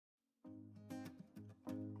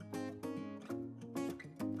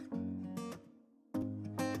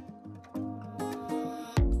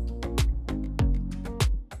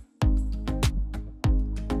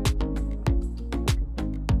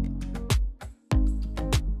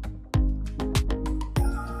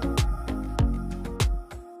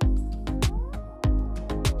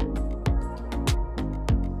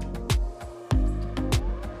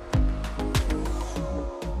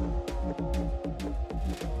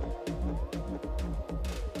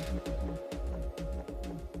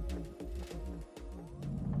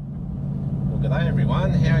Hello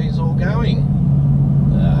everyone, how is all going?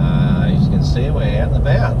 As you can see, we're out and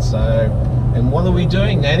about. So, and what are we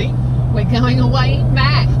doing, Natty? We're going away in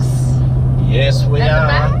Max. Yes, we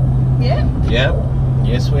are. Yep. Yep.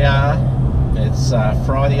 Yes, we are. It's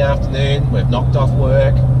Friday afternoon. We've knocked off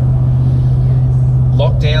work.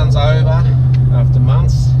 Lockdown's over after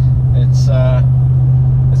months. It's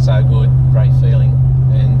so good. Great feeling.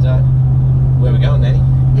 And where are we going, Natty?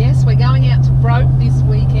 Yes, we're going out to Broke this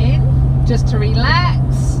weekend just to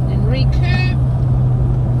relax and recoup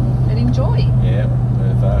and enjoy. Yeah,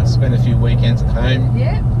 we've spent a few weekends at home.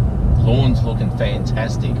 Yeah. The lawn's looking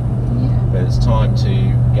fantastic. Yeah. But it's time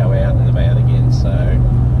to go out and about again. So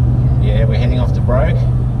yeah, we're heading off to Broke.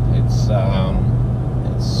 It's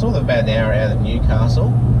sort of about an hour out of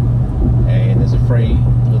Newcastle, and there's a free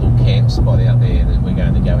little camp spot out there that we're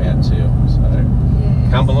going to go out to. So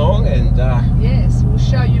Yes. come along and Yes, we'll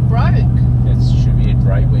show you Broke. it should be a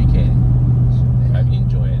great weekend. Hope you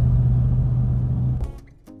enjoy it.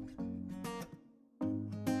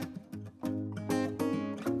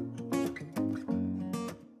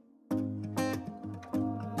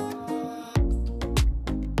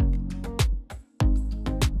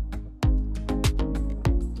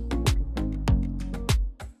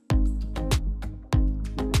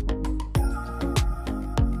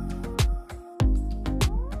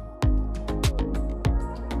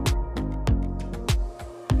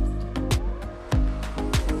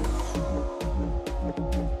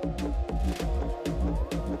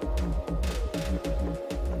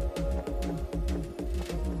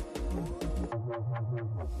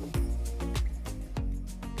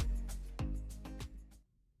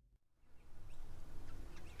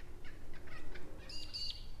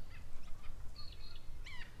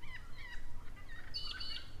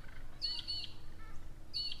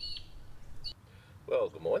 Well,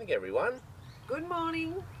 good morning everyone. Good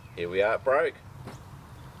morning. Here we are at Broke.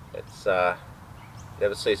 It's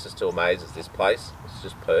never ceases to amaze us, this place. It's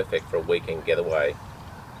just perfect for a weekend getaway.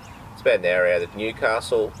 It's about an hour out of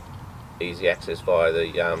Newcastle. Easy access via the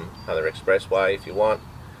Hunter Expressway if you want,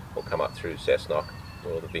 or come up through Cessnock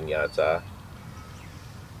where all the vineyards are.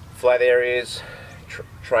 Flat areas,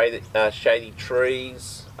 shady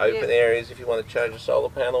trees, open areas if you want to charge your solar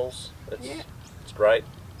panels. It's great.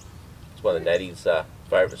 It's one of Natty's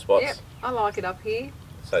favourite spots. Yep, I like it up here.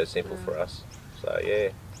 So simple for us. So yeah.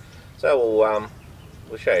 So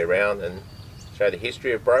we'll show you around and show you the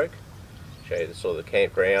history of Broke, show you the sort of the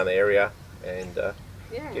campground area, and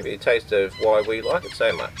give you a taste of why we like it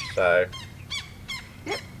so much. So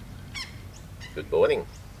good morning.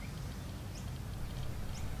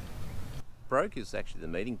 Broke is actually the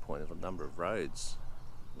meeting point of a number of roads.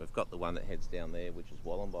 We've got the one that heads down there, which is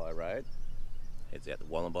Wanaruah Road. Heads out to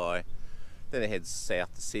Wanaruah. Then it heads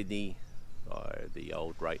south to Sydney by the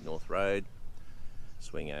old Great North Road.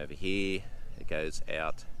 Swing over here. It goes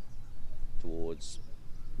out towards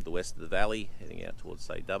the west of the valley, heading out towards,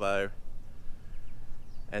 say, Dubbo.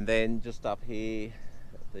 And then just up here,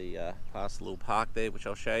 past the little park there, which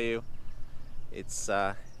I'll show you, it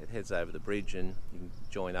heads over the bridge, and you can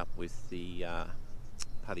join up with the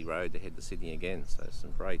Putty Road to head to Sydney again. So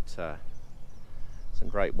some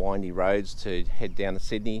great windy roads to head down to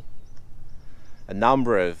Sydney. A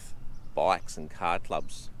number of bikes and car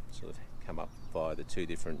clubs sort of come up via the two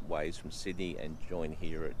different ways from Sydney and join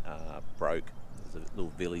here at Broke. There's a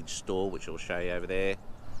little village store which I'll show you over there.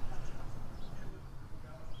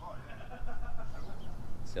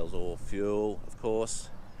 Sells all fuel, of course.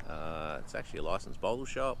 It's actually a licensed bottle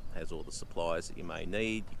shop. Has all the supplies that you may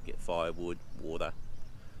need. You can get firewood, water.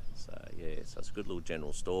 So yeah, so it's a good little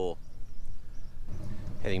general store.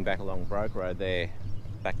 Heading back along Broke Road there,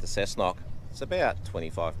 back to Cessnock. It's about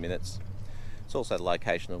 25 minutes. It's also the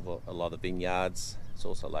location of a lot of vineyards. It's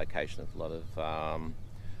also a location of a lot of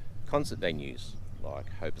concert venues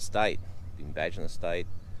like Hope Estate, Inhabited Estate,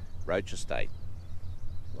 Roach Estate.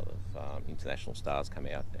 A lot of international stars come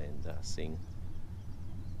out and sing.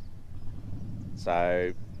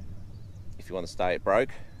 So if you want to stay at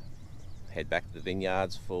Broke, head back to the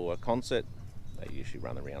vineyards for a concert. They usually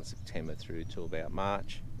run around September through to about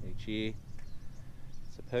March each year.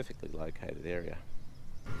 It's a perfectly located area.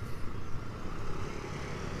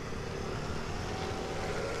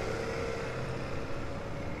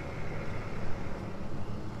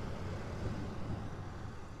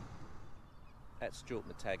 At Stuart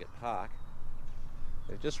Matagat Park,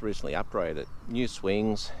 they've just recently upgraded it. New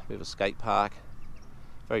swings, a bit of a skate park,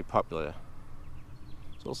 very popular.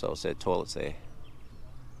 There's also a set of toilets there.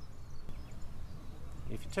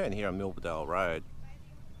 If you turn here on Milberdale Road,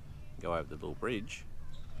 go over the little bridge,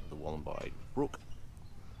 the Wallenby Brook,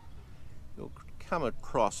 you'll come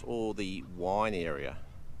across all the wine area.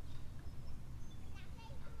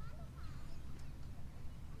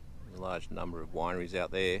 There's a large number of wineries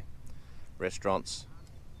out there, restaurants,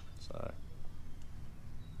 so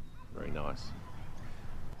very nice.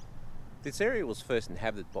 This area was first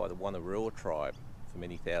inhabited by the Wanaruah tribe for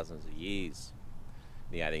many thousands of years.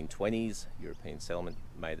 In the 1820s, European settlement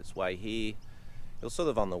made its way here. It was sort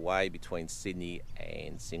of on the way between Sydney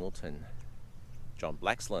and Singleton. John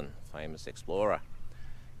Blaxland, famous explorer,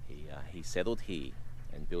 he settled here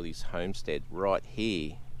and built his homestead right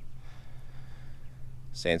here.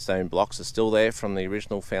 Sandstone blocks are still there from the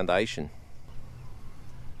original foundation.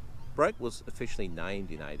 Broke was officially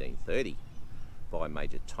named in 1830 by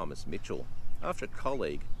Major Thomas Mitchell after a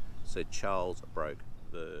colleague, Sir Charles Broke.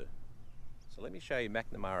 So let me show you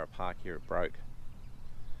McNamara Park here at Broke.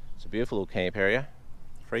 It's a beautiful little camp area,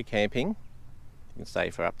 free camping. You can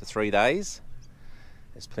stay for up to 3 days.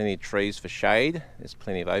 There's plenty of trees for shade. There's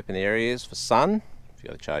plenty of open areas for sun if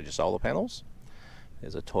you've got to charge your solar panels.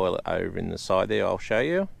 There's a toilet over in the side there I'll show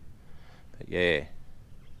you. But yeah,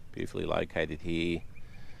 beautifully located here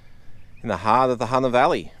in the heart of the Hunter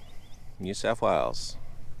Valley, New South Wales.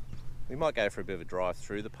 We might go for a bit of a drive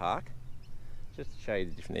through the park just to show you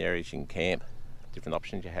the different areas you can camp, different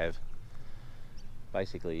options you have.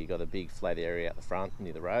 Basically you've got a big flat area out the front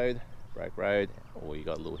near the road, Broke Road, or you've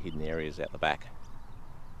got little hidden areas out the back.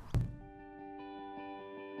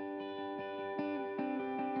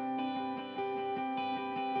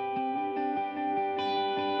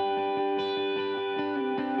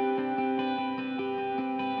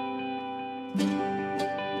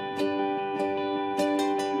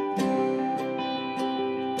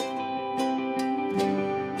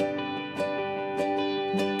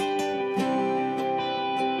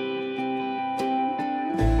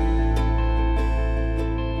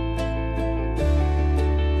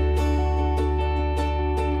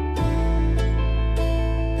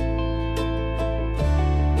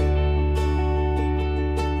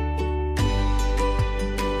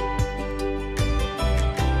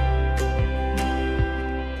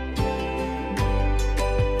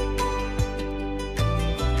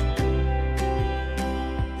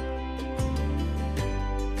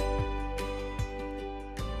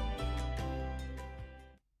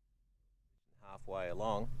 Halfway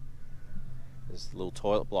along, there's a little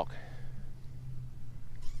toilet block.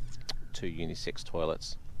 2 unisex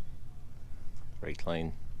toilets. Very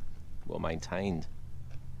clean, well maintained.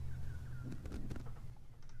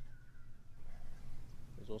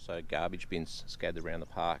 There's also garbage bins scattered around the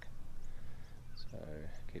park, so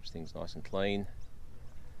keeps things nice and clean.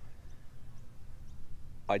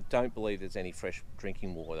 I don't believe there's any fresh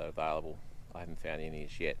drinking water available. I haven't found any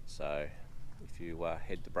as yet, so if you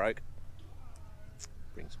head to Broke,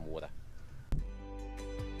 bring some water.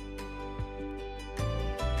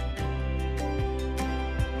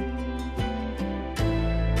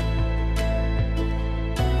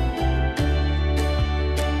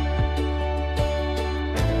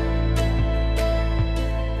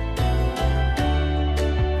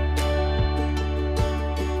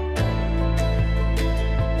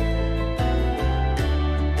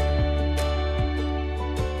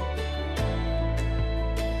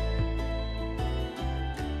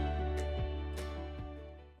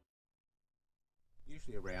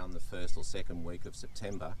 Usually around the 1st or 2nd week of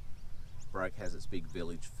September, Broke has its big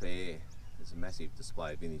village fair. There's a massive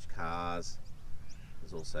display of vintage cars.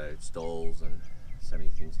 There's also stalls and so many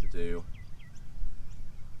things to do.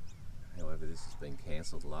 However, this has been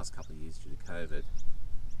cancelled the last couple of years due to COVID.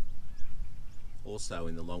 Also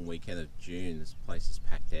in the long weekend of June, this place is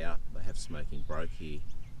packed out. They have Smoking Broke here,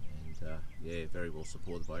 and yeah, very well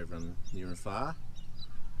supported by everyone near and far.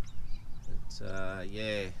 But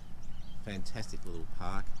yeah, fantastic little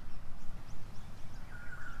park.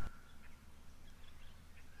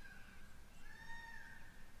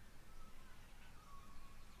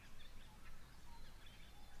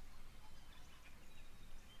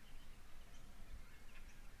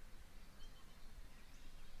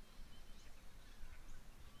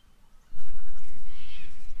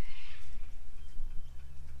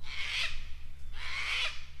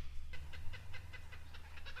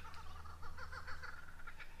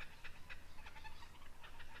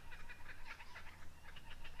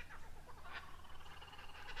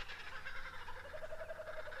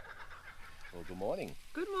 Well, good morning.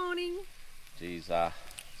 Good morning. Geez,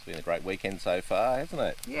 it's been a great weekend so far, hasn't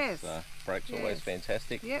it? Yes. Broke's always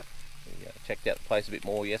fantastic. Yep. We checked out the place a bit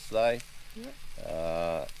more yesterday.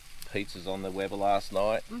 Yep. Pizzas on the Weber last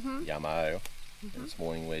night. Mhm. Yummo. And this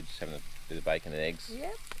morning we're just having a bit of bacon and eggs.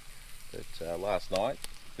 Yep. But last night,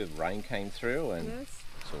 a bit of rain came through and Yes.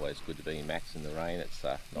 It's always good to be in Max in the rain. It's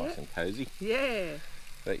nice and cosy. Yeah.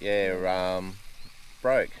 But yeah,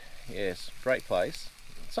 Broke, yes, great place.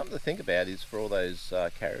 Something to think about is for all those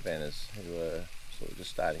caravanners who are sort of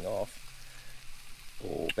just starting off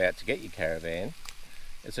or about to get your caravan.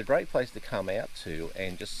 It's a great place to come out to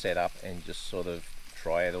and just set up and just sort of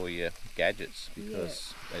try out all your gadgets,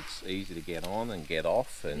 because it's easy to get on and get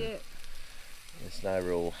off, and there's no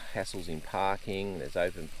real hassles in parking. There's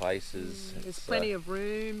open places. There's plenty of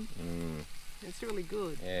room. It's really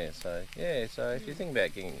good. So if you think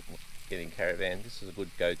about getting a caravan, this is a good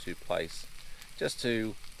go-to place just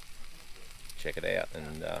to check it out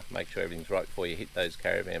and make sure everything's right before you hit those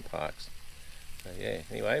caravan parks. So yeah,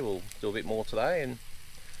 anyway, we'll do a bit more today and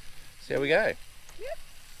see how we go. Yep.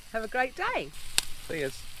 Have a great day. See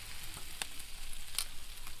yous.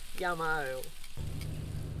 Yummo.